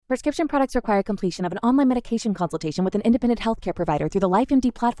Prescription products require completion of an online medication consultation with an independent healthcare provider through the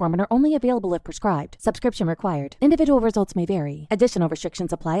LifeMD platform and are only available if prescribed. Subscription required. Individual results may vary. Additional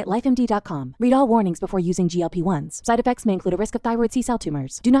restrictions apply at lifemd.com. Read all warnings before using GLP-1s. Side effects may include a risk of thyroid C-cell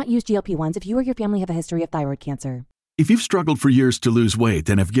tumors. Do not use GLP-1s if you or your family have a history of thyroid cancer. If you've struggled for years to lose weight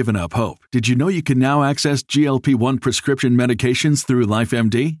and have given up hope, did you know you can now access GLP-1 prescription medications through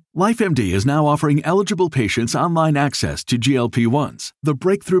LifeMD? LifeMD is now offering eligible patients online access to GLP-1s, the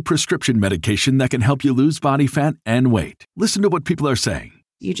breakthrough prescription medication that can help you lose body fat and weight. Listen to what people are saying.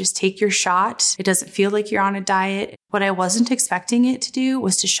 You just take your shot. It doesn't feel like you're on a diet. What I wasn't expecting it to do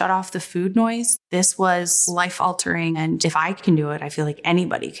was to shut off the food noise. This was life-altering, and if I can do it, I feel like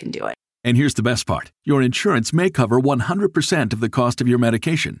anybody can do it. And here's the best part. Your insurance may cover 100% of the cost of your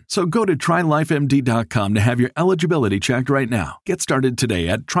medication. So go to TryLifeMD.com to have your eligibility checked right now. Get started today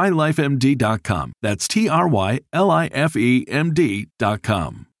at TryLifeMD.com. That's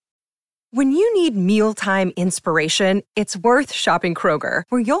TryLifeMD.com. When you need mealtime inspiration, it's worth shopping Kroger,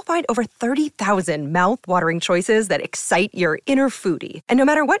 where you'll find over 30,000 mouth-watering choices that excite your inner foodie. And no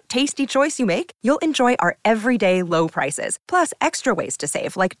matter what tasty choice you make, you'll enjoy our everyday low prices, plus extra ways to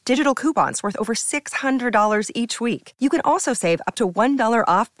save, like digital coupons worth over $600 each week. You can also save up to $1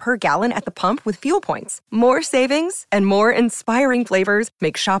 off per gallon at the pump with fuel points. More savings and more inspiring flavors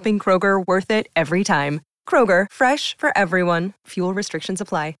make shopping Kroger worth it every time. Kroger, fresh for everyone. Fuel restrictions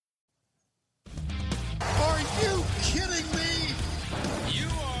apply.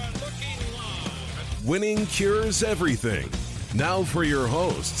 Winning cures everything. Now for your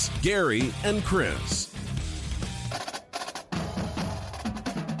hosts, Gary and Chris.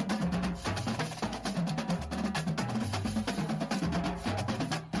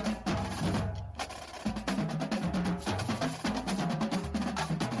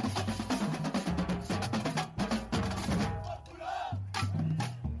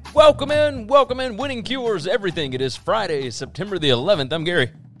 Welcome in. Winning cures everything. It is Friday, September the 11th. I'm Gary.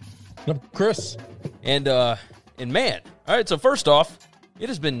 I'm Chris. And man, all right, so first off, it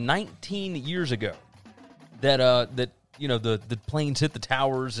has been 19 years ago that the planes hit the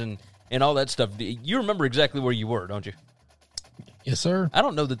towers and all that stuff. You remember exactly where you were, don't you? Yes, sir. I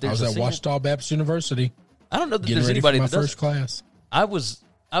don't know that there's I was at Ouachita Baptist University. I don't know that getting there's ready anybody for my that does. first class. I was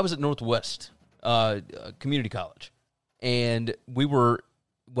at Northwest Community College, and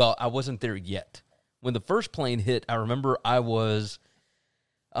I wasn't there yet. When the first plane hit, I remember I was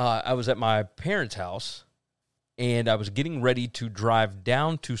at my parents' house, and I was getting ready to drive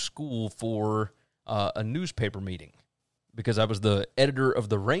down to school for a newspaper meeting because I was the editor of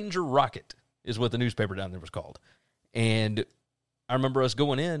the Ranger Rocket, is what the newspaper down there was called. And I remember us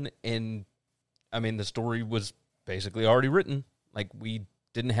going in, and, I mean, the story was basically already written. Like, we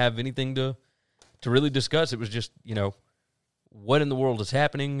didn't have anything to really discuss. It was just, what in the world is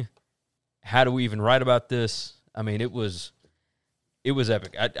happening? How do we even write about this? I mean, it was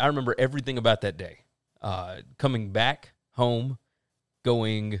epic. I remember everything about that day. Coming back home,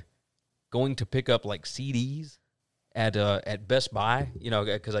 going to pick up like CDs at Best Buy,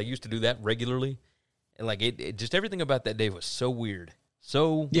 because I used to do that regularly. And like it just everything about that day was so weird.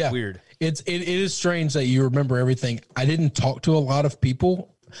 So weird. It is strange that you remember everything. I didn't talk to a lot of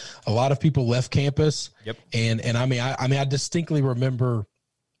people. A lot of people left campus. Yep. And I distinctly remember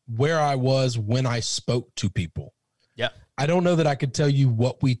where I was when I spoke to people. Yeah. I don't know that I could tell you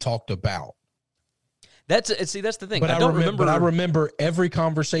what we talked about. That's the thing. But I remember every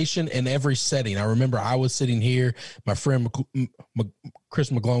conversation and every setting. I remember I was sitting here. My friend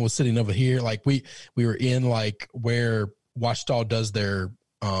Chris McGlone was sitting over here. Like we were in like where Ouachita does their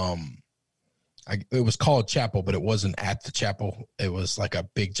it was called chapel, but it wasn't at the chapel. It was like a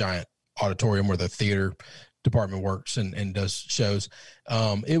big giant auditorium where the theater department works and does shows.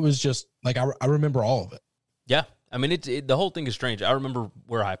 It was just like I remember all of it. Yeah. I mean, the whole thing is strange. I remember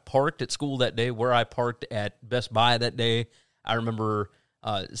where I parked at school that day, where I parked at Best Buy that day. I remember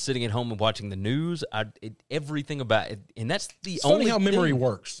sitting at home and watching the news. Everything about it, and that's the only. Funny how memory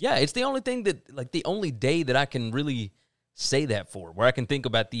works. Yeah, it's the only thing that, like, the only day that I can really say that for, where I can think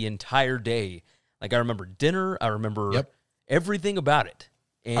about the entire day. Like, I remember dinner. I remember everything about it.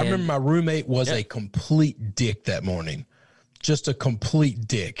 And I remember my roommate was a complete dick that morning, just a complete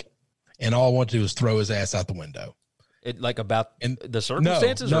dick, and all I wanted to do was throw his ass out the window. About the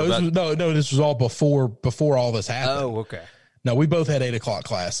circumstances? This was all before all this happened. Oh, okay. No, we both had 8 o'clock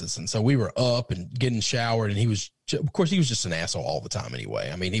classes, and so we were up and getting showered, and he was just an asshole all the time anyway.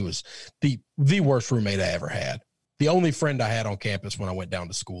 I mean, he was the worst roommate I ever had. The only friend I had on campus when I went down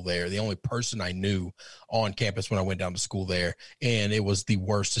to school there, the only person I knew on campus when I went down to school there, and it was the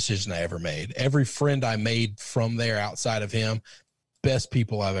worst decision I ever made. Every friend I made from there outside of him, best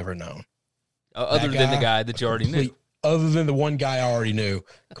people I've ever known. Other than the guy that you already knew. Other than the one guy I already knew,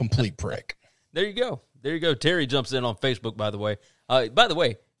 complete prick. There you go. There you go. Terry jumps in on Facebook, by the way.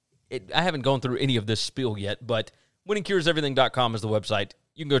 I haven't gone through any of this spiel yet, but winningcureseverything.com is the website.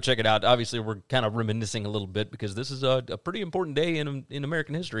 You can go check it out. Obviously, we're kind of reminiscing a little bit because this is a pretty important day in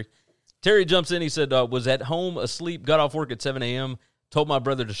American history. Terry jumps in. He said, was at home asleep, got off work at 7 a.m., told my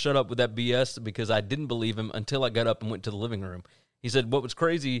brother to shut up with that BS because I didn't believe him until I got up and went to the living room. He said, what was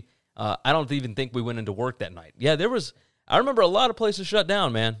crazy, I don't even think we went into work that night. Yeah, I remember a lot of places shut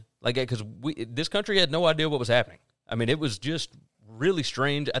down, man. Like, because this country had no idea what was happening. I mean, it was just really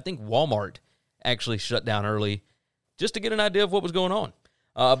strange. I think Walmart actually shut down early just to get an idea of what was going on.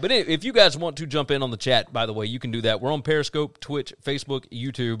 But if you guys want to jump in on the chat, by the way, you can do that. We're on Periscope, Twitch, Facebook,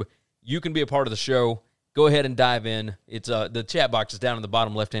 YouTube. You can be a part of the show. Go ahead and dive in. It's the chat box is down in the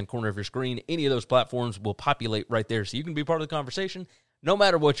bottom left-hand corner of your screen. Any of those platforms will populate right there, so you can be part of the conversation no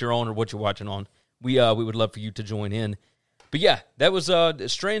matter what you're on or what you're watching on. We would love for you to join in. But, yeah, that was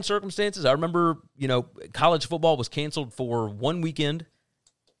strange circumstances. I remember, college football was canceled for one weekend,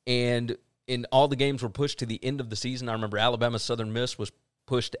 and all the games were pushed to the end of the season. I remember Alabama Southern Miss was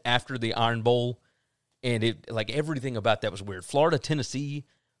pushed after the Iron Bowl, and everything about that was weird. Florida Tennessee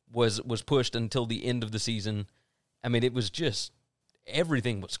was pushed until the end of the season. I mean, it was just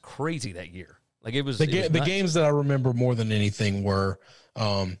everything was crazy that year. Like it was the games that I remember more than anything were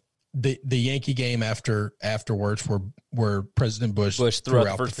the Yankee game afterwards where President Bush threw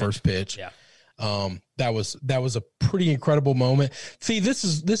out the first pitch. Yeah. That was a pretty incredible moment. See, this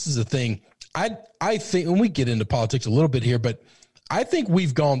is the thing. I think when we get into politics a little bit here, but I think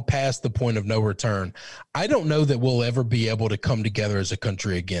we've gone past the point of no return. I don't know that we'll ever be able to come together as a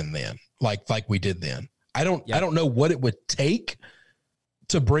country again then, like we did then. I don't know what it would take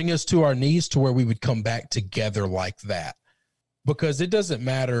to bring us to our knees to where we would come back together like that. Because it doesn't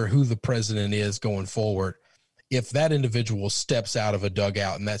matter who the president is going forward. If that individual steps out of a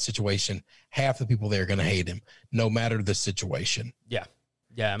dugout in that situation, half the people there are going to hate him, no matter the situation. Yeah.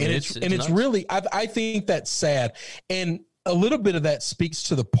 Yeah. I mean, it's really, I think that's sad. And a little bit of that speaks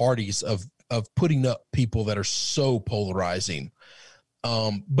to the parties of putting up people that are so polarizing.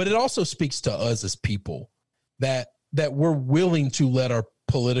 But it also speaks to us as people that we're willing to let our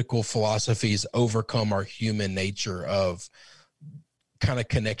political philosophies overcome our human nature of kind of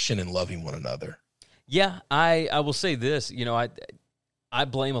connection and loving one another. Yeah, I will say this, I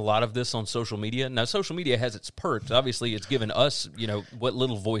blame a lot of this on social media. Now, social media has its perks. Obviously, it's given us, what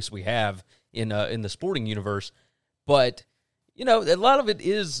little voice we have in the sporting universe. But, a lot of it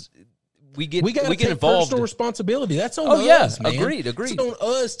is we get involved. Personal responsibility. That's on us, man. Agreed. It's on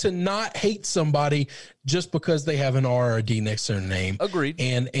us to not hate somebody just because they have an R or a D next to their name. Agreed.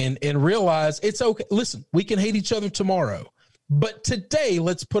 And realize it's okay. Listen, we can hate each other tomorrow, but today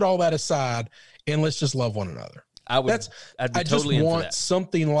let's put all that aside and let's just love one another. I just want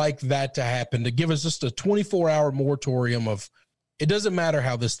something like that to happen, to give us just a 24-hour moratorium of, it doesn't matter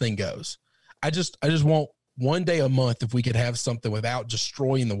how this thing goes. I just want one day a month if we could have something without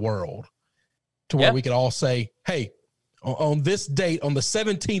destroying the world, to where we could all say, hey, on this date, on the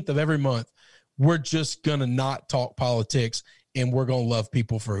 17th of every month, we're just going to not talk politics and we're going to love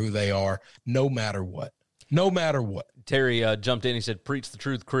people for who they are, no matter what. No matter what. Terry jumped in. He said, preach the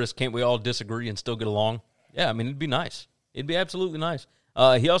truth, Chris. Can't we all disagree and still get along? Yeah, I mean, it'd be nice. It'd be absolutely nice.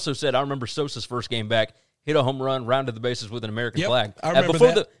 He also said, I remember Sosa's first game back, hit a home run, rounded the bases with an American flag. I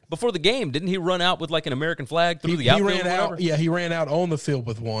remember before the game, didn't he run out with like an American flag through the outfield? He ran out. Yeah, he ran out on the field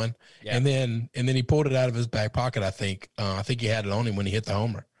with one, and then he pulled it out of his back pocket. I think he had it on him when he hit the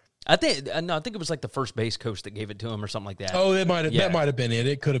homer. I think it was like the first base coach that gave it to him or something like that. Oh, that might have been it.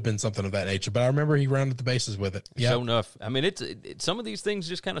 It could have been something of that nature, but I remember he rounded the bases with it. Yeah, sure enough. I mean, it's some of these things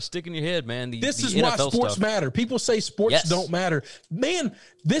just kind of stick in your head, man. This is why sports matter. People say sports don't matter. Man,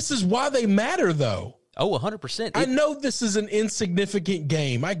 this is why they matter, though. Oh, 100%. I know this is an insignificant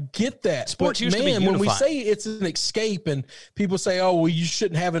game. I get that. Sports used to be unifying. When we say it's an escape and people say, oh, well, you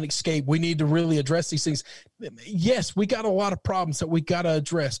shouldn't have an escape, we need to really address these things. Yes, we got a lot of problems that we got to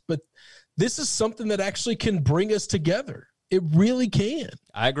address, but this is something that actually can bring us together. It really can.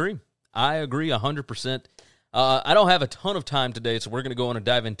 I agree 100%. I don't have a ton of time today, so we're going to go on and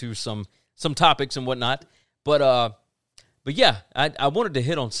dive into some topics and whatnot. But yeah, I wanted to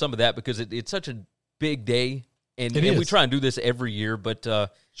hit on some of that because it's such a big day, and we try and do this every year. But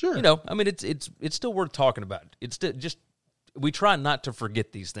sure, I mean, it's still worth talking about. It's just we try not to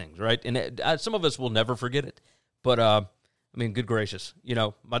forget these things, right? And some of us will never forget it. But I mean, good gracious,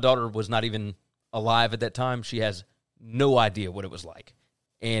 my daughter was not even alive at that time. She has no idea what it was like,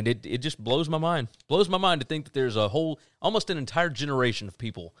 And it just blows my mind. Blows my mind to think that there's a whole, almost an entire generation of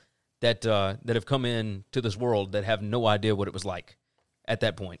people that have come in to this world that have no idea what it was like at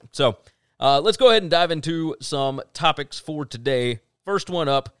that point. So let's go ahead and dive into some topics for today. First one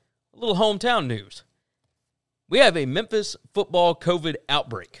up, a little hometown news. We have a Memphis football COVID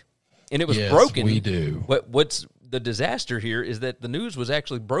outbreak, and it was broken. We do. What's the disaster here is that the news was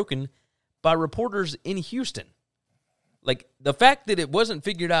actually broken by reporters in Houston. Like, the fact that it wasn't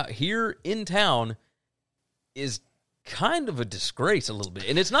figured out here in town is kind of a disgrace a little bit.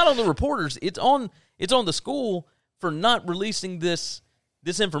 And it's not on the reporters, it's on the school for not releasing this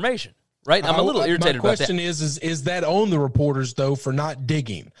information, right? I'm a little irritated about that. My question is that on the reporters, though, for not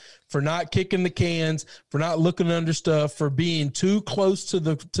digging, for not kicking the cans, for not looking under stuff, for being too close to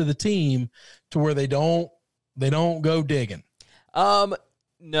the team to where they don't go digging?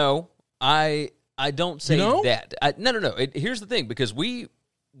 No, I don't say that. No. Here's the thing, because we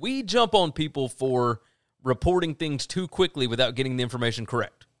jump on people for reporting things too quickly without getting the information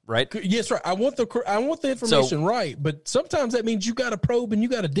correct, right? Yes, right. I want the information right, but sometimes that means you got to probe and you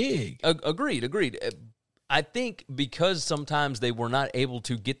got to dig. Agreed. I think because sometimes they were not able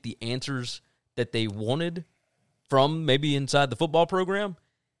to get the answers that they wanted from maybe inside the football program,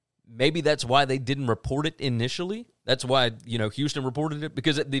 maybe that's why they didn't report it initially. That's why, Houston reported it,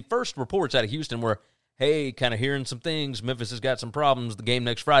 because the first reports out of Houston were, hey, kind of hearing some things, Memphis has got some problems, the game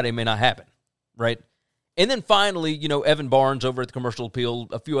next Friday may not happen, right? And then finally, Evan Barnes over at the Commercial Appeal,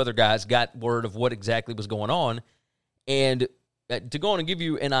 a few other guys got word of what exactly was going on. And to go on and give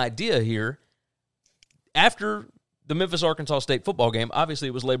you an idea here, after the Memphis-Arkansas State football game, obviously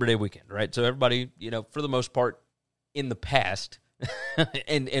it was Labor Day weekend, right? So everybody, for the most part in the past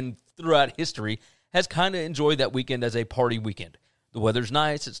and throughout history has kind of enjoyed that weekend as a party weekend. The weather's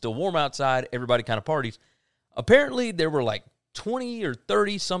nice. It's still warm outside. Everybody kind of parties. Apparently, there were like 20 or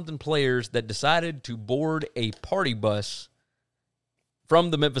 30-something players that decided to board a party bus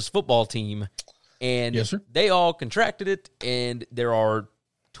from the Memphis football team, and yes, sir, they all contracted it, and there are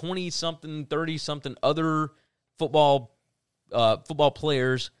 20-something, 30-something other football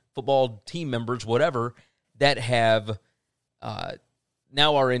players, football team members, whatever, that have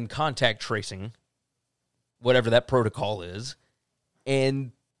now are in contact tracing, whatever that protocol is,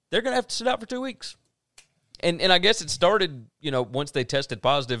 and they're going to have to sit out for 2 weeks. And I guess it started, once they tested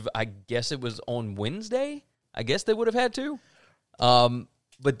positive, I guess it was on Wednesday. I guess they would have had to.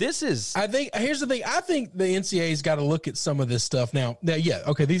 But this is... here's the thing. I think the NCAA's got to look at some of this stuff now. Yeah,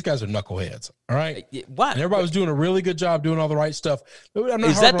 okay, these guys are knuckleheads, all right? Why? And everybody was doing a really good job doing all the right stuff.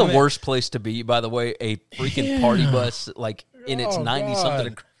 Is that the worst place to be, by the way? A freaking party bus, in its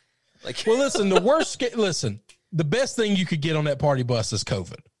 90-something... Well, listen, the best thing you could get on that party bus is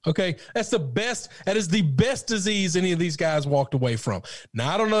COVID. Okay, that's the best. That is the best disease any of these guys walked away from.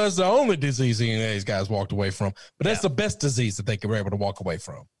 Now, I don't know that's the only disease any of these guys walked away from, but that's the best disease that they were able to walk away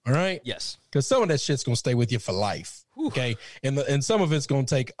from. All right? Yes. Because some of that shit's going to stay with you for life. Whew. Okay, and some of it's going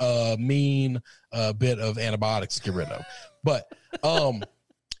to take a mean bit of antibiotics to get rid of. But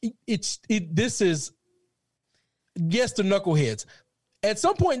this is, yes, the knuckleheads. At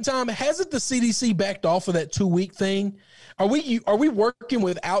some point in time, hasn't the CDC backed off of that 2-week thing? Are we working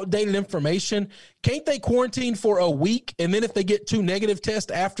with outdated information? Can't they quarantine for a week, and then if they get 2 negative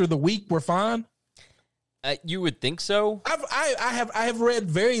tests after the week, we're fine? You would think so. I have read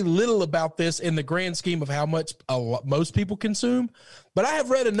very little about this in the grand scheme of how much most people consume, but I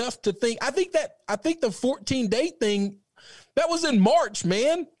have read enough to think. I think the 14-day thing, that was in March,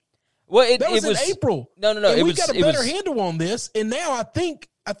 man. Well, that was in April. No. And we got a better handle on this. And now I think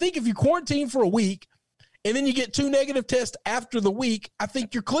if you quarantine for a week and then you get 2 negative tests after the week, I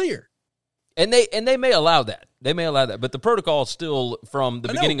think you're clear. And they may allow that. They may allow that. But the protocol is still from the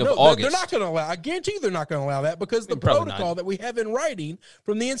beginning of August. They're not going to allow. I guarantee you they're not going to allow that because the protocol that we have in writing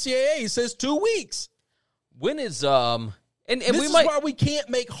from the NCAA says 2 weeks. When is this is why we can't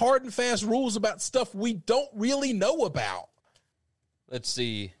make hard and fast rules about stuff we don't really know about. Let's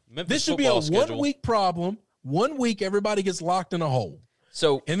see. This should be a 1-week problem. 1 week, everybody gets locked in a hole.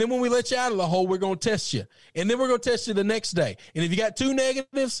 And then when we let you out of the hole, we're going to test you. And then we're going to test you the next day. And if you got 2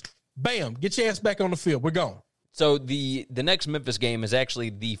 negatives, bam, get your ass back on the field. We're gone. So the next Memphis game is actually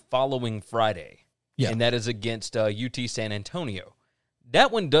the following Friday. Yeah. And that is against UT San Antonio.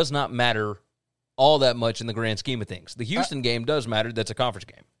 That one does not matter all that much in the grand scheme of things. The Houston game does matter. That's a conference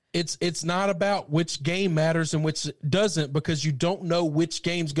game. It's not about which game matters and which doesn't, because you don't know which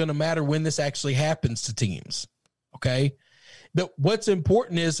game's going to matter when this actually happens to teams, okay? What's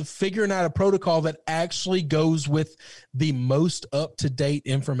important is figuring out a protocol that actually goes with the most up-to-date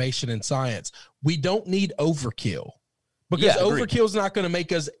information in science. We don't need overkill. because agreed. overkill's not going to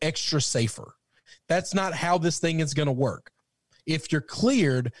make us extra safer. That's not how this thing is going to work. If you're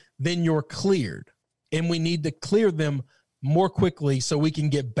cleared, then you're cleared, and we need to clear them more quickly so we can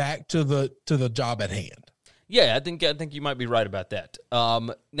get back to the job at hand. Yeah, I think you might be right about that.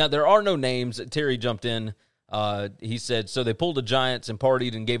 Now, there are no names. Terry jumped in. He said, so they pulled the Giants and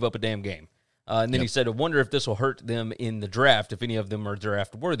partied and gave up a damn game. And then he said, I wonder if this will hurt them in the draft, if any of them are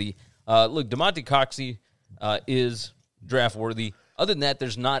draft worthy. Look, DeMonte Coxey is draft worthy. Other than that,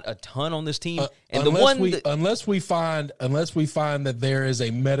 there's not a ton on this team. And unless we find that there is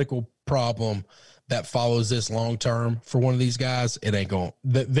a medical problem that follows this long term for one of these guys, it ain't going.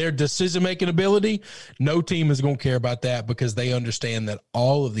 Their decision making ability, no team is going to care about that, because they understand that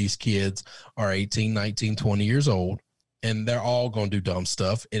all of these kids are 18, 19, 20 years old, and they're all going to do dumb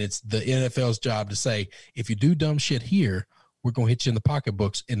stuff. And it's the NFL's job to say, if you do dumb shit here, we're going to hit you in the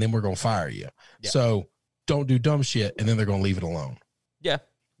pocketbooks, and then we're going to fire you. Yeah. So don't do dumb shit, and then they're going to leave it alone. Yeah,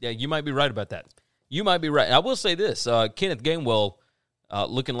 you might be right about that. You might be right. I will say this, Kenneth Gainwell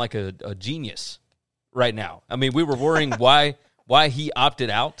looking like a genius right now. I mean, we were worrying why he opted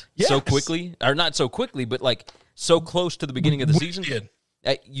out so quickly, or not so quickly, but like so close to the beginning of the season.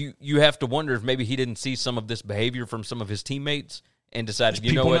 You have to wonder if maybe he didn't see some of this behavior from some of his teammates and decided,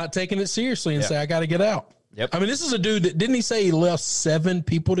 you know what? People not taking it seriously and say, I got to get out. Yep. I mean, this is a dude that, didn't he say he lost 7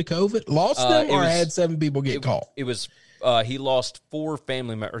 people to COVID? Lost them or had 7 people get caught? It was he lost 4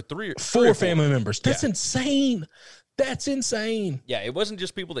 family members, or 4 family members. That's insane. That's insane. Yeah, it wasn't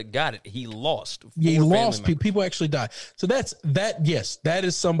just people that got it. He lost. He lost people. People actually died. So yes, that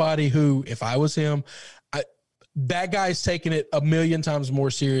is somebody who, if I was him, that guy's taking it 1,000,000 times more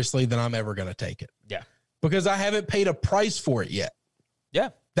seriously than I'm ever going to take it. Yeah. Because I haven't paid a price for it yet. Yeah.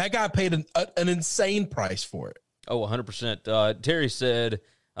 That guy paid an insane price for it. Oh, 100%. Terry said,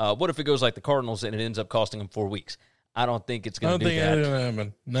 what if it goes like the Cardinals and it ends up costing them 4 weeks? I don't think it's going to do that. I don't think it's going to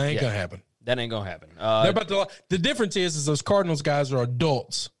happen. That ain't going to happen. That ain't going to happen. They're about to, the difference is those Cardinals guys are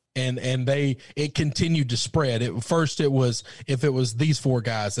adults, and it continued to spread. First it was these 4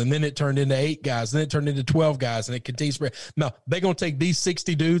 guys, and then it turned into 8 guys, and then it turned into 12 guys, and it continued to spread. No, they're going to take these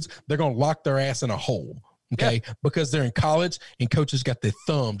 60 dudes, they're going to lock their ass in a hole, okay? Yeah. Because they're in college, and coaches got their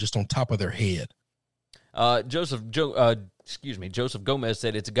thumb just on top of their head. Joseph Gomez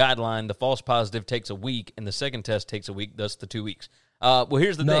said it's a guideline. The false positive takes a week, and the second test takes a week, thus the 2 weeks. Well,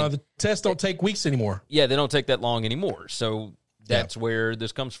 here's the thing. No, the tests don't take weeks anymore. Yeah, they don't take that long anymore. So that's where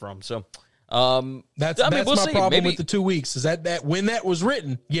this comes from. So that's my problem with the 2 weeks is that when that was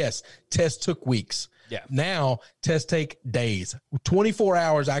written, yes, tests took weeks. Yeah. Now tests take days. 24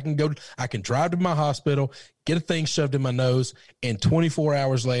 hours. I can drive to my hospital, get a thing shoved in my nose, and 24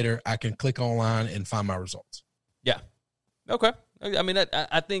 hours later I can click online and find my results. Yeah. Okay. I mean,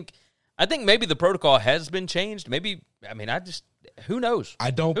 I think maybe the protocol has been changed. Maybe, I mean, who knows?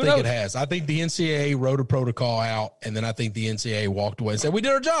 I don't think it has. I think the NCAA wrote a protocol out, and then I think the NCAA walked away and said, we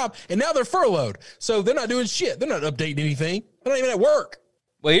did our job, and now they're furloughed. So they're not doing shit. They're not updating anything. They're not even at work.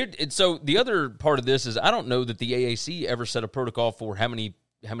 Well, so the other part of this is I don't know that the AAC ever set a protocol for how many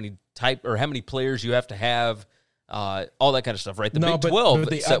players you have to have, all that kind of stuff, right? The Big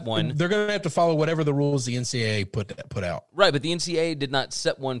 12 set one. They're going to have to follow whatever the rules the NCAA put out. Right, but the NCAA did not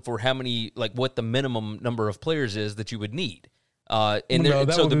set one for how many, like what the minimum number of players is that you would need. So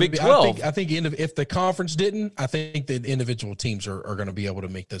the Big 12. I think if the conference didn't, I think the individual teams are going to be able to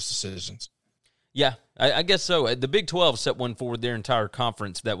make those decisions. Yeah, I guess so. The Big 12 set one for their entire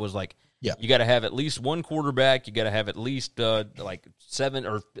conference that was like, you got to have at least 1 quarterback, you got to have at least 7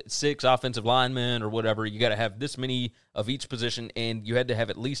 or 6 offensive linemen or whatever. You got to have this many of each position, and you had to have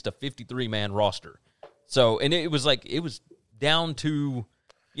at least a 53-man roster. So, and it was down to,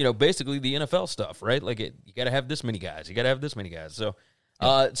 basically the NFL stuff, right? Like you got to have this many guys, you got to have this many guys. So,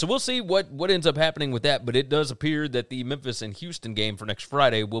 so we'll see what ends up happening with that. But it does appear that the Memphis and Houston game for next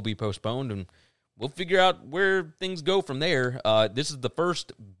Friday will be postponed, and we'll figure out where things go from there. This is the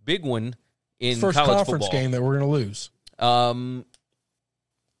first big one in college football. First conference game that we're going to lose.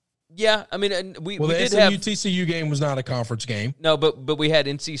 Yeah, I mean, we the did have SMU-TCU game was not a conference game. No, but we had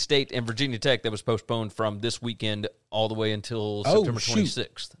NC State and Virginia Tech that was postponed from this weekend all the way until September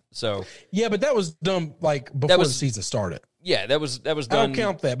 26th. So yeah, but that was done before the season started. Yeah, that was done. I don't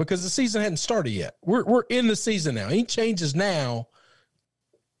count that because the season hadn't started yet. We're in the season now. Any changes now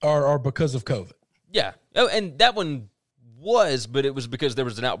are because of COVID. Yeah. Oh, and that one but it was because there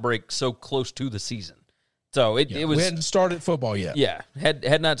was an outbreak so close to the season. So it was. We hadn't started football yet. Yeah.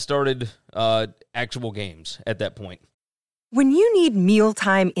 Had not started actual games at that point. When you need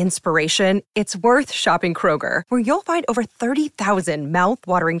mealtime inspiration, it's worth shopping Kroger, where you'll find over 30,000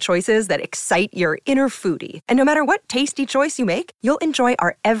 mouth-watering choices that excite your inner foodie. And no matter what tasty choice you make, you'll enjoy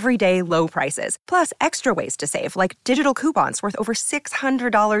our everyday low prices, plus extra ways to save, like digital coupons worth over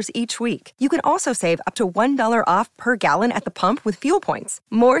 $600 each week. You can also save up to $1 off per gallon at the pump with fuel points.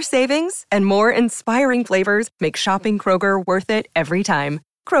 More savings and more inspiring flavors make shopping Kroger worth it every time.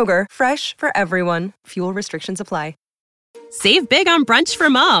 Kroger, fresh for everyone. Fuel restrictions apply. Save big on brunch for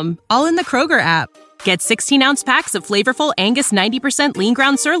mom, all in the Kroger app. Get 16-ounce packs of flavorful Angus 90% lean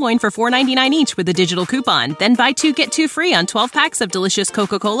ground sirloin for $4.99 each with a digital coupon. Then buy 2, get 2 free on 12 packs of delicious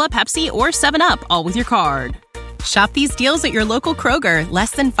Coca-Cola, Pepsi, or 7-Up, all with your card. Shop these deals at your local Kroger,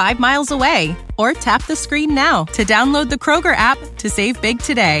 less than 5 miles away. Or tap the screen now to download the Kroger app to save big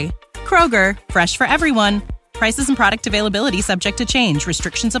today. Kroger, fresh for everyone. Prices and product availability subject to change.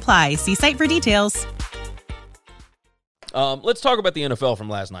 Restrictions apply. See site for details. Let's talk about the NFL from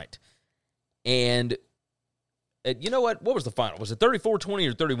last night. And you know what? What was the final? Was it 34-20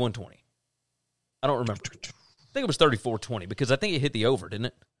 or 31-20? I don't remember. I think it was 34-20 because I think it hit the over, didn't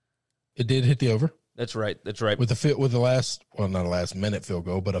it? It did hit the over. That's right. That's right. With the last, well, not a last minute field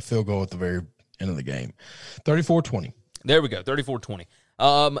goal, but a field goal at the very end of the game. 34-20. There we go.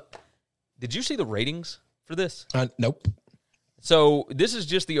 34-20. Did you see the ratings for this? Nope. So this is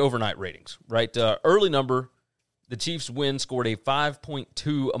just the overnight ratings, right? Early number. The Chiefs win scored a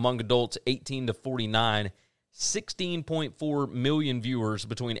 5.2 among adults 18 to 49, 16.4 million viewers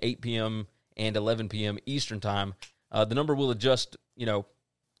between 8 p.m. and 11 p.m. Eastern time. The number will adjust,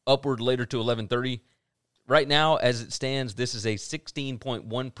 upward later to 11:30. Right now, as it stands, this is a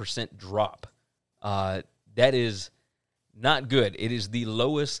 16.1% drop. That is not good. It is the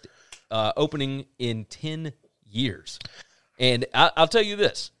lowest opening in 10 years. And I'll tell you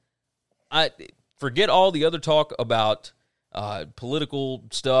this. Forget all the other talk about political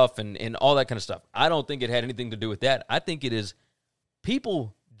stuff and all that kind of stuff. I don't think it had anything to do with that. I think it is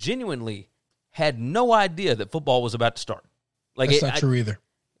people genuinely had no idea that football was about to start. That's not true either.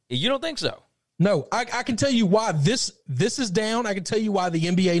 You don't think so? No, I can tell you why this is down. I can tell you why the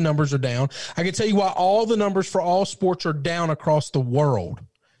NBA numbers are down. I can tell you why all the numbers for all sports are down across the world.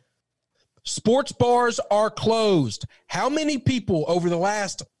 Sports bars are closed. How many people over the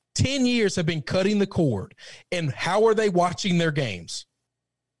last 10 years have been cutting the cord, and how are they watching their games?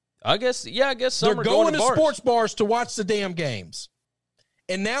 I guess some they're are going to to sports bars to watch the damn games,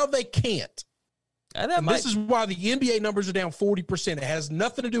 and now they can't. This is why the NBA numbers are down 40%. It has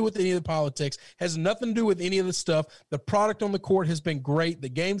nothing to do with any of the politics, has nothing to do with any of the stuff. The product on the court has been great. The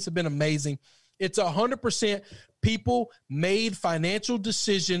games have been amazing. It's 100% people made financial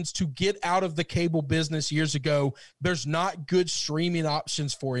decisions to get out of the cable business years ago. There's not good streaming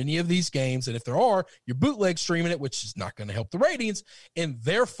options for any of these games. And if there are, you're bootleg streaming it, which is not going to help the ratings. And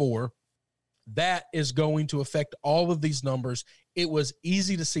therefore, that is going to affect all of these numbers. It was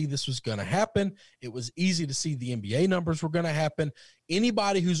easy to see this was going to happen. It was easy to see the NBA numbers were going to happen.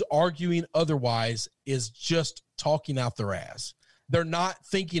 Anybody who's arguing otherwise is just talking out their ass. They're not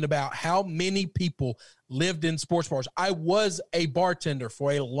thinking about how many people lived in sports bars. I was a bartender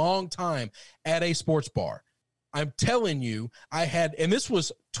for a long time at a sports bar. I'm telling you, and this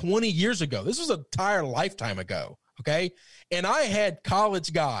was 20 years ago. This was an entire lifetime ago, okay? And I had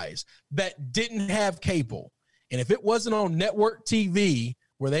college guys that didn't have cable. And if it wasn't on network TV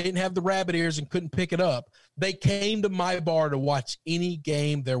where they didn't have the rabbit ears and couldn't pick it up, they came to my bar to watch any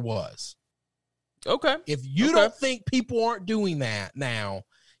game there was. Okay. If you don't think people aren't doing that now,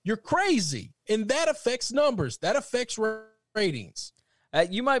 you're crazy. And that affects numbers. That affects ratings.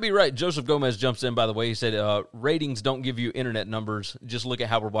 You might be right. Joseph Gomez jumps in, by the way. He said, ratings don't give you internet numbers. Just look at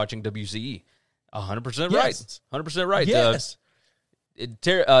how we're watching WCE. 100% right. 100% right. Yes.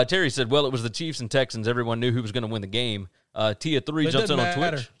 Terry said, well, it was the Chiefs and Texans. Everyone knew who was going to win the game. Tia3 jumps in on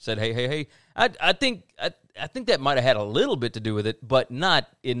Twitch, said, hey. I think that might have had a little bit to do with it, but not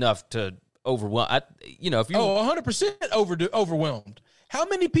enough to overwhelm. 100% overwhelmed. How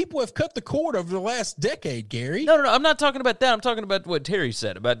many people have cut the cord over the last decade, Gary? No. I'm not talking about that. I'm talking about what Terry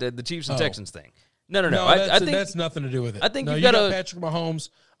said about the Chiefs and Texans thing. No. I think that's nothing to do with it. I think you got Patrick Mahomes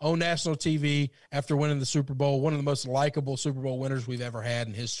on national TV after winning the Super Bowl, one of the most likable Super Bowl winners we've ever had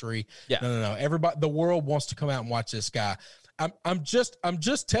in history. Yeah. No. Everybody, the world wants to come out and watch this guy. I'm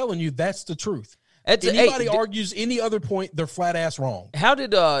just telling you that's the truth. Anybody argues any other point, they're flat ass wrong. How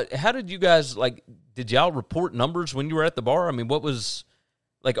did you guys did y'all report numbers when you were at the bar? I mean, what was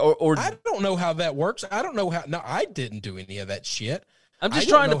or I don't know how that works. I don't know how. No, I didn't do any of that shit. I'm just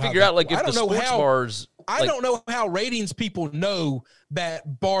trying to figure out if the sports bars I don't know how ratings people know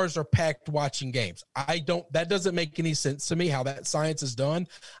that bars are packed watching games. That doesn't make any sense to me how that science is done.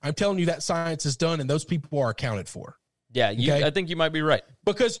 I'm telling you that science is done and those people are accounted for. Yeah, I think you might be right.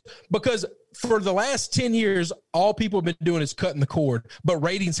 Because for the last 10 years, all people have been doing is cutting the cord, but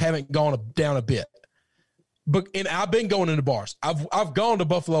ratings haven't gone down a bit. And I've been going into bars. I've gone to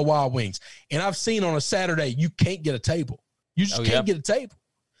Buffalo Wild Wings, and I've seen on a Saturday you can't get a table. You just can't get a table.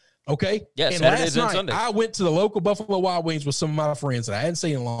 Okay? Yeah, and Saturdays last night, and Sundays. I went to the local Buffalo Wild Wings with some of my friends that I hadn't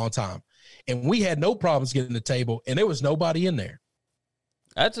seen in a long time, and we had no problems getting the table, and there was nobody in there.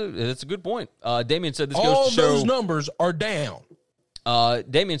 That's a good point. Damien said this goes All to show those numbers are down.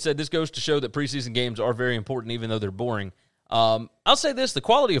 Damien said this goes to show that preseason games are very important, even though they're boring. I'll say this: the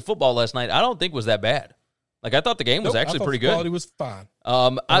quality of football last night, I don't think was that bad. Like I thought the game was actually pretty good. The quality was fine.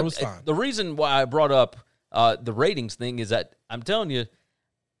 It was fine. The reason why I brought up the ratings thing is that I'm telling you,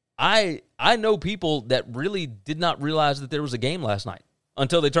 I know people that really did not realize that there was a game last night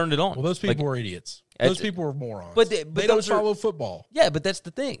until they turned it on. Well, those people were idiots. Those people were morons. But they don't follow football. Yeah, but that's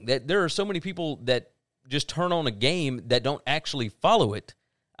the thing. That there are so many people that just turn on a game that don't actually follow it.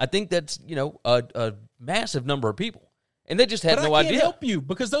 I think that's, a massive number of people. And they just had no idea. I can't help you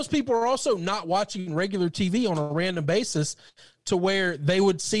because those people are also not watching regular TV on a random basis to where they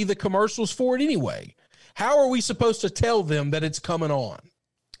would see the commercials for it anyway. How are we supposed to tell them that it's coming on?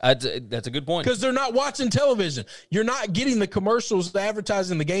 That's a good point. Because they're not watching television. You're not getting the commercials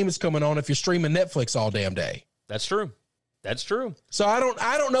advertising the game is coming on if you're streaming Netflix all damn day. That's true. That's true. So I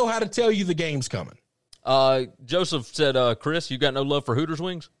don't know how to tell you the game's coming. Joseph said, Chris, you got no love for Hooters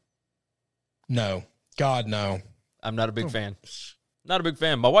wings? No. God, no. I'm not a big fan. Not a big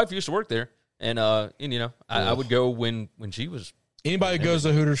fan. My wife used to work there, and I would go when she was. Anybody who goes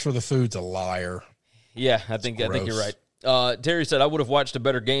to Hooters for the food's a liar. Yeah, I think you're right. Terry said, I would have watched a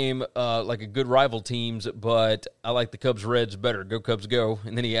better game, like a good rival teams, but I like the Cubs-Reds better. Go Cubs, go.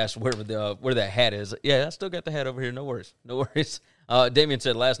 And then he asked where that hat is. Yeah, I still got the hat over here. No worries. Damien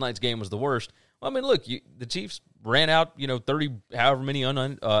said last night's game was the worst. Well, I mean, look, the Chiefs ran out, 30 however many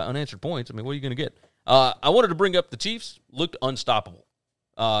unanswered points. I mean, what are you going to get? I wanted to bring up the Chiefs looked unstoppable.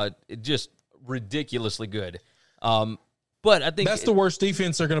 Just ridiculously good. But I think that's the worst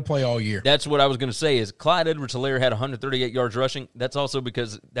defense they're going to play all year. That's what I was going to say is Clyde Edwards-Helaire had 138 yards rushing. That's also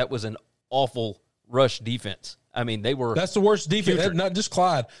because that was an awful rush defense. I mean, that's the worst defense. Not just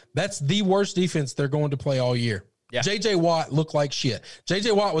Clyde. That's the worst defense they're going to play all year. Yeah. J.J. Watt looked like shit.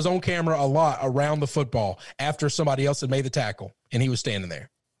 J.J. Watt was on camera a lot around the football after somebody else had made the tackle, and he was standing there.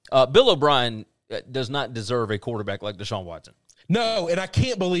 Bill O'Brien does not deserve a quarterback like Deshaun Watson. No, and I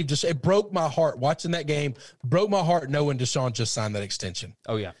can't believe it broke my heart watching that game, broke my heart knowing Deshaun just signed that extension.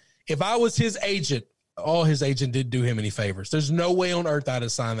 Oh, yeah. If I was his agent, his agent didn't do him any favors. There's no way on earth I'd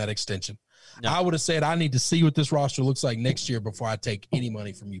have signed that extension. No. I would have said, I need to see what this roster looks like next year before I take any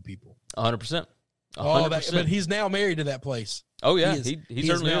money from you people. 100%. But he's now married to that place. Oh, yeah, he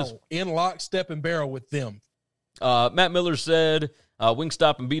certainly is. In lockstep and barrel with them. Matt Miller said,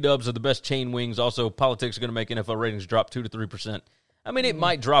 Wingstop and B-Dubs are the best chain wings. Also, politics are going to make NFL ratings drop 2 to 3%. I mean, it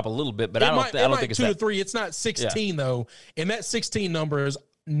might drop a little bit, but I don't think it's 2 to 3. It's not 16 though, and that 16 number is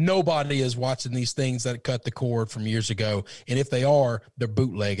nobody is watching these things that cut the cord from years ago. And if they are, they're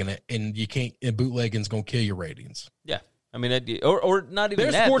bootlegging it, and you can't. And bootlegging is going to kill your ratings. Yeah. I mean, or not even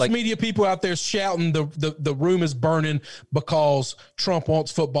There's that. Sports media people out there shouting the room is burning because Trump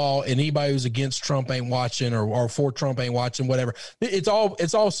wants football, and anybody who's against Trump ain't watching or for Trump ain't watching, whatever. It's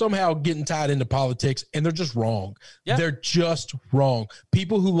all somehow getting tied into politics, and they're just wrong. Yeah. They're just wrong.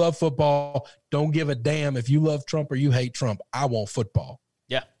 People who love football don't give a damn if you love Trump or you hate Trump. I want football.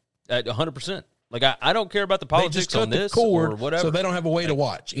 Yeah, 100%. Like, I don't care about the politics they just cut on this the cord, or whatever. So they don't have a way to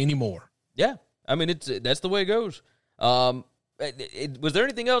watch anymore. Yeah. I mean, that's the way it goes. Was there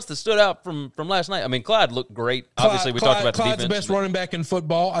anything else that stood out from last night? I mean, Clyde looked great. Obviously, we talked about the defense. Clyde's the best running back in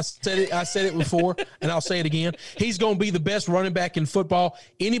football. I said it before, and I'll say it again. He's going to be the best running back in football.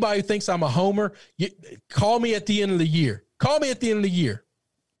 Anybody who thinks I'm a homer, call me at the end of the year.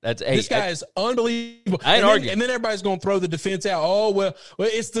 This guy is unbelievable. I ain't arguing. And then everybody's going to throw the defense out. Oh, well,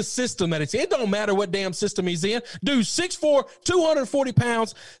 it's the system that it's in. It don't matter what damn system he's in. Dude, 6'4", 240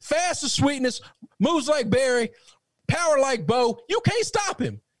 pounds, fast as sweetness, moves like Barry, power like Bo. You can't stop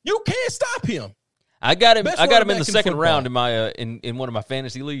him. I got him in the second round in my in one of my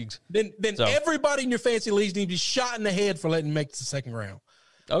fantasy leagues. Then everybody in your fantasy leagues needs to be shot in the head for letting him make the second round.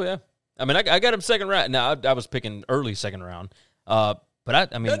 Oh yeah, I mean I got him second round. Now I was picking early second round.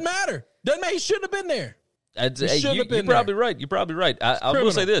 But I mean, doesn't matter. He shouldn't have been there. You're probably right. I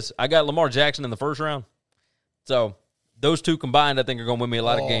will say this: I got Lamar Jackson in the first round. So Those two combined, I think, are going to win me a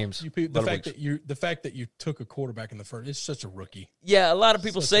lot of games. The fact that you took a quarterback in the first, it's such a rookie. Yeah, a lot of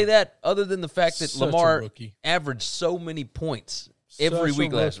people say that, other than the fact that Lamar averaged so many points every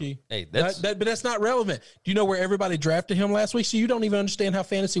week last week. Hey, but that's not relevant. Do you know where everybody drafted him last week? So you don't even understand how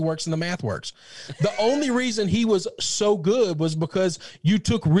fantasy works and the math works. The only reason he was so good was because you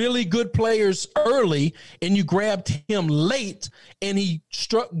took really good players early and you grabbed him late, and he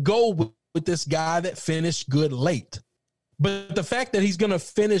struck gold with this guy that finished good late. But the fact that he's going to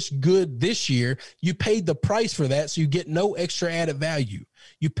finish good this year, you paid the price for that, so you get no extra added value.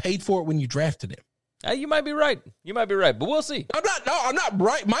 You paid for it when you drafted him. You might be right. But we'll see. I'm not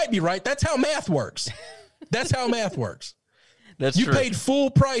right. Might be right. That's how math works. That's how math works. That's true. You paid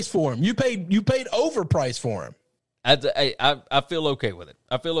full price for him. You paid overpriced for him. I feel okay with it.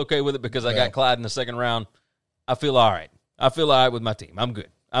 I feel okay with it because I got Clyde in the second round. I feel all right. I feel all right with my team. I'm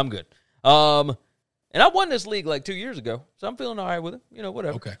good. And I won this league like 2 years ago, so I'm feeling all right with it.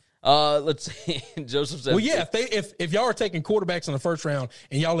 Whatever. Okay. Let's see. Joseph said, well, yeah, if y'all are taking quarterbacks in the first round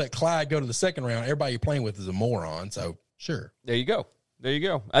and y'all let Clyde go to the second round, everybody you're playing with is a moron. So sure. There you go.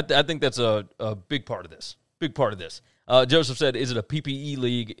 I think that's a big part of this. Joseph said, is it a PPE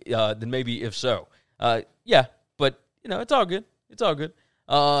league? Then maybe if so. Yeah, but it's all good.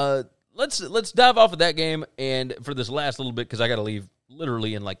 Let's dive off of that game, and for this last little bit, because I got to leave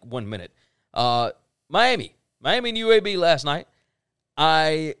literally in like 1 minute. Miami and UAB last night.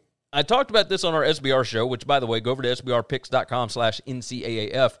 I talked about this on our SBR show, which, by the way, go over to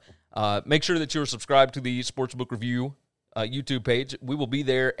sbrpicks.com/NCAAF. Make sure that you're subscribed to the Sportsbook Review YouTube page. We will be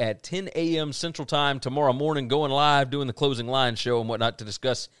there at 10 a.m. Central Time tomorrow morning, going live, doing the closing line show and whatnot to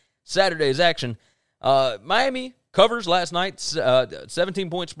discuss Saturday's action. Miami covers last night,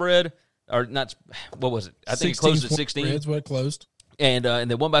 17-point spread. Or not, what was it? I think it closed at 16. That's what it closed. And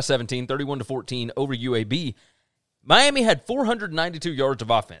they won by 17, 31-14 over UAB. Miami had 492 yards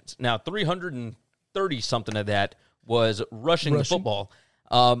of offense. Now, 330-something of that was rushing the football.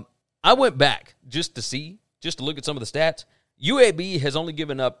 I went back just to look at some of the stats. UAB has only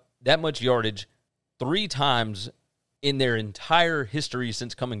given up that much yardage 3 times in their entire history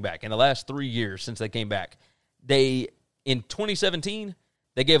since coming back, in the last 3 years since they came back. In 2017,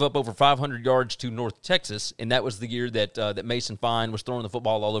 they gave up over 500 yards to North Texas, and that was the year that Mason Fine was throwing the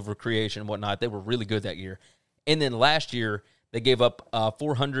football all over creation and whatnot. They were really good that year. And then last year, they gave up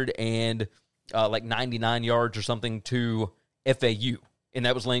 499 yards or something to FAU, and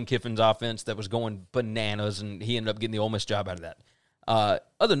that was Lane Kiffin's offense that was going bananas, and he ended up getting the Ole Miss job out of that.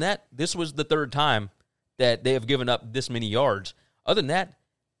 Other than that, this was the third time that they have given up this many yards. Other than that,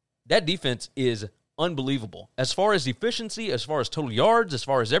 that defense is unbelievable. As far as efficiency, as far as total yards, as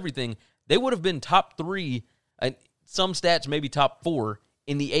far as everything, they would have been top 3, and some stats maybe top 4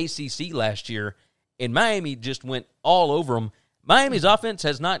 in the ACC last year, and Miami just went all over them. Miami's offense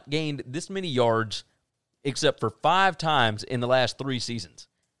has not gained this many yards except for 5 times in the last 3 seasons.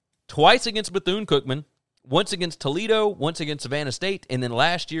 Twice against Bethune-Cookman, once against Toledo, once against Savannah State, and then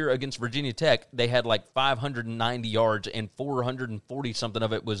last year against Virginia Tech, they had like 590 yards, and 440-something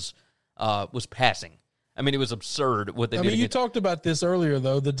of it was passing. I mean, it was absurd what they did. You talked about this earlier,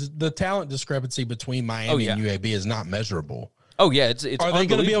 though. The talent discrepancy between Miami and UAB is not measurable. Oh, yeah. It's Are they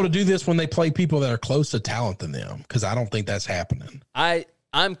going to be able to do this when they play people that are close to talent than them? Because I don't think that's happening.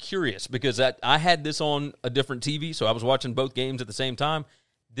 I'm curious because I had this on a different TV, so I was watching both games at the same time.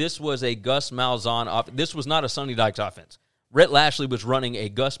 This was a Gus Malzahn offense. This was not a Sonny Dykes offense. Rhett Lashley was running a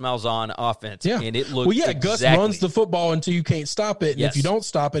Gus Malzahn offense, and it looked Gus runs the football until you can't stop it, and if you don't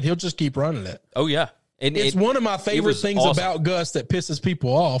stop it, he'll just keep running it. Oh, yeah. And it's one of my favorite things about Gus that pisses people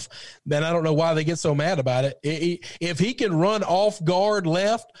off, that I don't know why they get so mad about it. If he can run off guard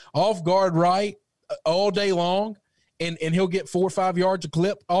left, off guard right all day long, and he'll get 4 or 5 yards a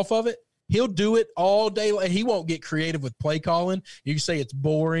clip off of it, he'll do it all day. He won't get creative with play calling. You can say it's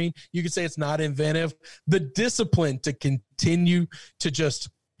boring. You can say it's not inventive. The discipline to continue to just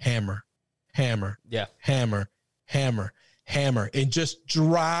hammer, hammer, and just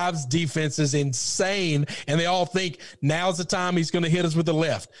drives defenses insane. And they all think now's the time he's going to hit us with the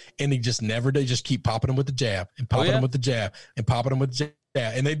left. And he just never does. Just keep popping them with the jab and popping them with the jab and popping them with the jab.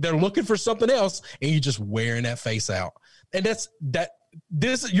 And they're looking for something else, and you're just wearing that face out. And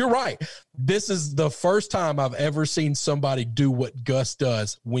you're right. This is the first time I've ever seen somebody do what Gus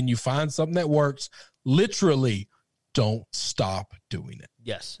does. When you find something that works, literally don't stop doing it.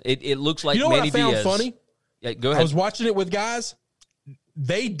 Yes. It looks like Manny Diaz. You know what I found funny? Yeah, go ahead. I was watching it with guys.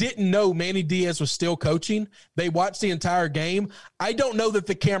 They didn't know Manny Diaz was still coaching. They watched the entire game. I don't know that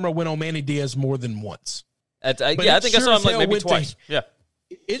the camera went on Manny Diaz more than once. I think I saw him like maybe twice. Yeah.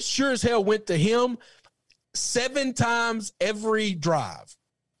 It sure as hell went to him. 7 times every drive.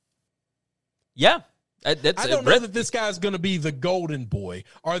 Yeah. I don't know that this guy's going to be the golden boy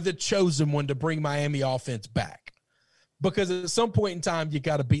or the chosen one to bring Miami offense back. Because at some point in time, you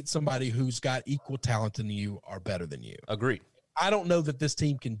got to beat somebody who's got equal talent than you or better than you. Agreed. I don't know that this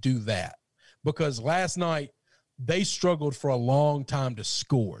team can do that because last night they struggled for a long time to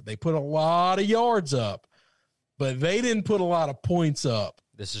score. They put a lot of yards up, but they didn't put a lot of points up.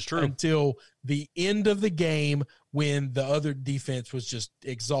 This is true. Until the end of the game when the other defense was just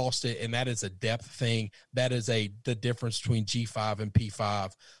exhausted, and that is a depth thing. That is the difference between G5 and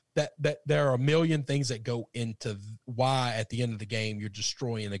P5. That there are a million things that go into why at the end of the game you're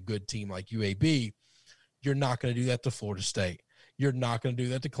destroying a good team like UAB. You're not going to do that to Florida State. You're not going to do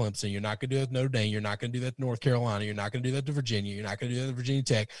that to Clemson. You're not going to do that to Notre Dame. You're not going to do that to North Carolina. You're not going to do that to Virginia. You're not going to do that to Virginia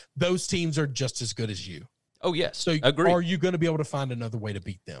Tech. Those teams are just as good as you. Oh, yes. So agreed. Are you going to be able to find another way to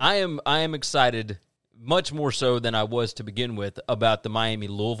beat them? I am excited, much more so than I was to begin with, about the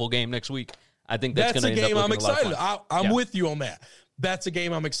Miami-Louisville game next week. I think that's going to end up looking a lot of fun. I'm with you on that. That's a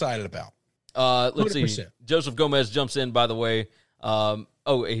game I'm excited about. Let's 100%. See. Joseph Gomez jumps in, by the way.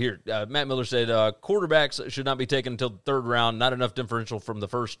 Matt Miller said quarterbacks should not be taken until the 3rd round. Not enough differential from the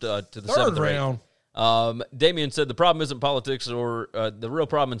 1st to the 7th round. Damian said the problem isn't politics or the real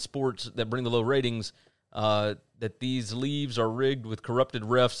problem in sports that bring the low ratings, that these leagues are rigged with corrupted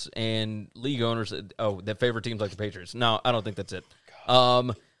refs and league owners that favor teams like the Patriots. No, I don't think that's it.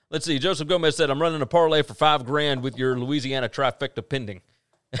 Let's see. Joseph Gomez said, I'm running a parlay for $5,000 with your Louisiana trifecta pending.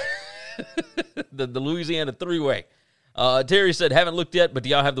 the Louisiana 3-way. Terry said, haven't looked yet, but do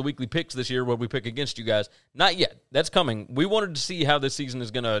y'all have the weekly picks this year where we pick against you guys? Not yet. That's coming. We wanted to see how this season is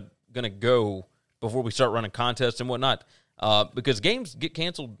gonna go before we start running contests and whatnot, because games get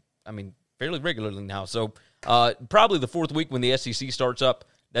canceled, fairly regularly now. So probably the 4th week when the SEC starts up,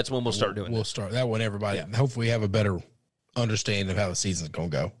 that's when we'll start doing We'll start that when everybody, hopefully have a better understanding of how the season's going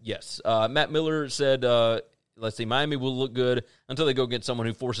to go. Yes. Matt Miller said, let's see, Miami will look good until they go get someone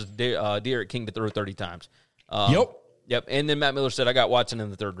who forces De'Aaron King to throw 30 times. Yep. And then Matt Miller said, I got Watson in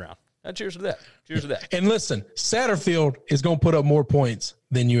the 3rd round. Cheers to that. Cheers to that. And listen, Satterfield is going to put up more points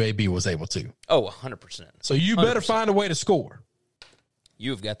than UAB was able to. Oh, 100%. So you better find a way to score.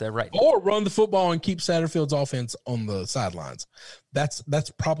 You've got that right. Or run the football and keep Satterfield's offense on the sidelines. That's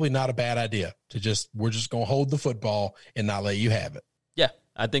probably not a bad idea we're just going to hold the football and not let you have it. Yeah,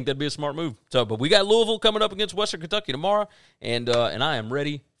 I think that'd be a smart move. So, but we got Louisville coming up against Western Kentucky tomorrow, and I am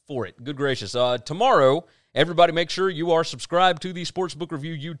ready for it. Good gracious. Tomorrow, everybody make sure you are subscribed to the Sportsbook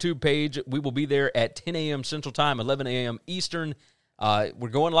Review YouTube page. We will be there at 10 a.m. Central Time, 11 a.m. Eastern. We're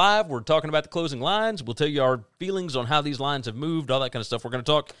going live. We're talking about the closing lines. We'll tell you our feelings on how these lines have moved, all that kind of stuff. We're going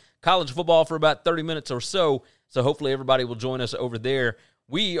to talk college football for about 30 minutes or so, so hopefully everybody will join us over there.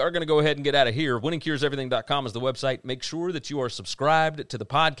 We are going to go ahead and get out of here. WinningCuresEverything.com is the website. Make sure that you are subscribed to the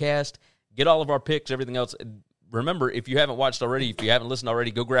podcast. Get all of our picks, everything else. Remember, if you haven't watched already, if you haven't listened already,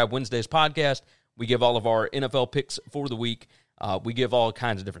 go grab Wednesday's podcast. We give all of our NFL picks for the week. We give all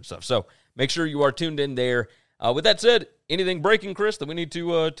kinds of different stuff. So make sure you are tuned in there. With that said, anything breaking, Chris, that we need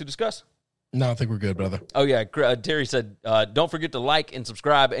to discuss? No, I think we're good, brother. Oh, yeah. Terry said, don't forget to like and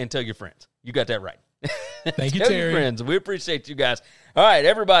subscribe and tell your friends. You got that right. Thank you, tell Terry. your friends. We appreciate you guys. All right,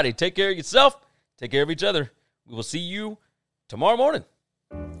 everybody, take care of yourself. Take care of each other. We will see you tomorrow morning.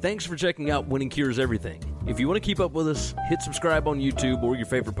 Thanks for checking out Winning Cures Everything. If you want to keep up with us, hit subscribe on YouTube or your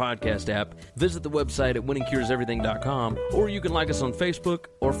favorite podcast app. Visit the website at winningcureseverything.com, or you can like us on Facebook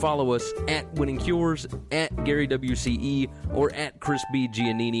or follow us at Winning Cures, at Gary WCE, or at Chris B.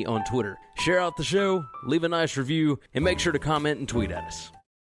 Giannini on Twitter. Share out the show, leave a nice review, and make sure to comment and tweet at us.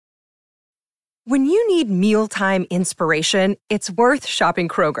 When you need mealtime inspiration, it's worth shopping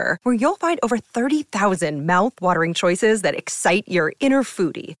Kroger, where you'll find over 30,000 mouth-watering choices that excite your inner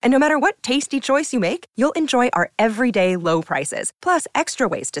foodie. And no matter what tasty choice you make, you'll enjoy our everyday low prices, plus extra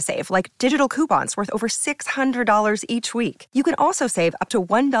ways to save, like digital coupons worth over $600 each week. You can also save up to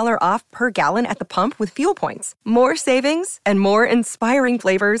 $1 off per gallon at the pump with fuel points. More savings and more inspiring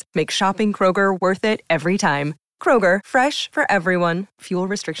flavors make shopping Kroger worth it every time. Kroger, fresh for everyone. Fuel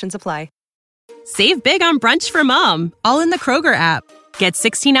restrictions apply. Save big on brunch for mom, all in the Kroger app. Get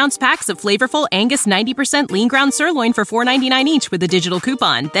 16-ounce packs of flavorful Angus 90% lean ground sirloin for $4.99 each with a digital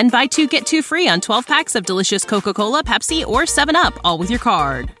coupon. Then buy 2, get 2 free on 12 packs of delicious Coca-Cola, Pepsi, or 7-Up, all with your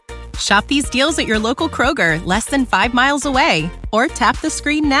card. Shop these deals at your local Kroger, less than 5 miles away. Or tap the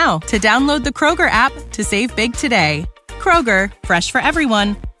screen now to download the Kroger app to save big today. Kroger, fresh for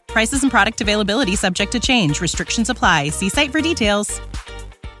everyone. Prices and product availability subject to change. Restrictions apply. See site for details.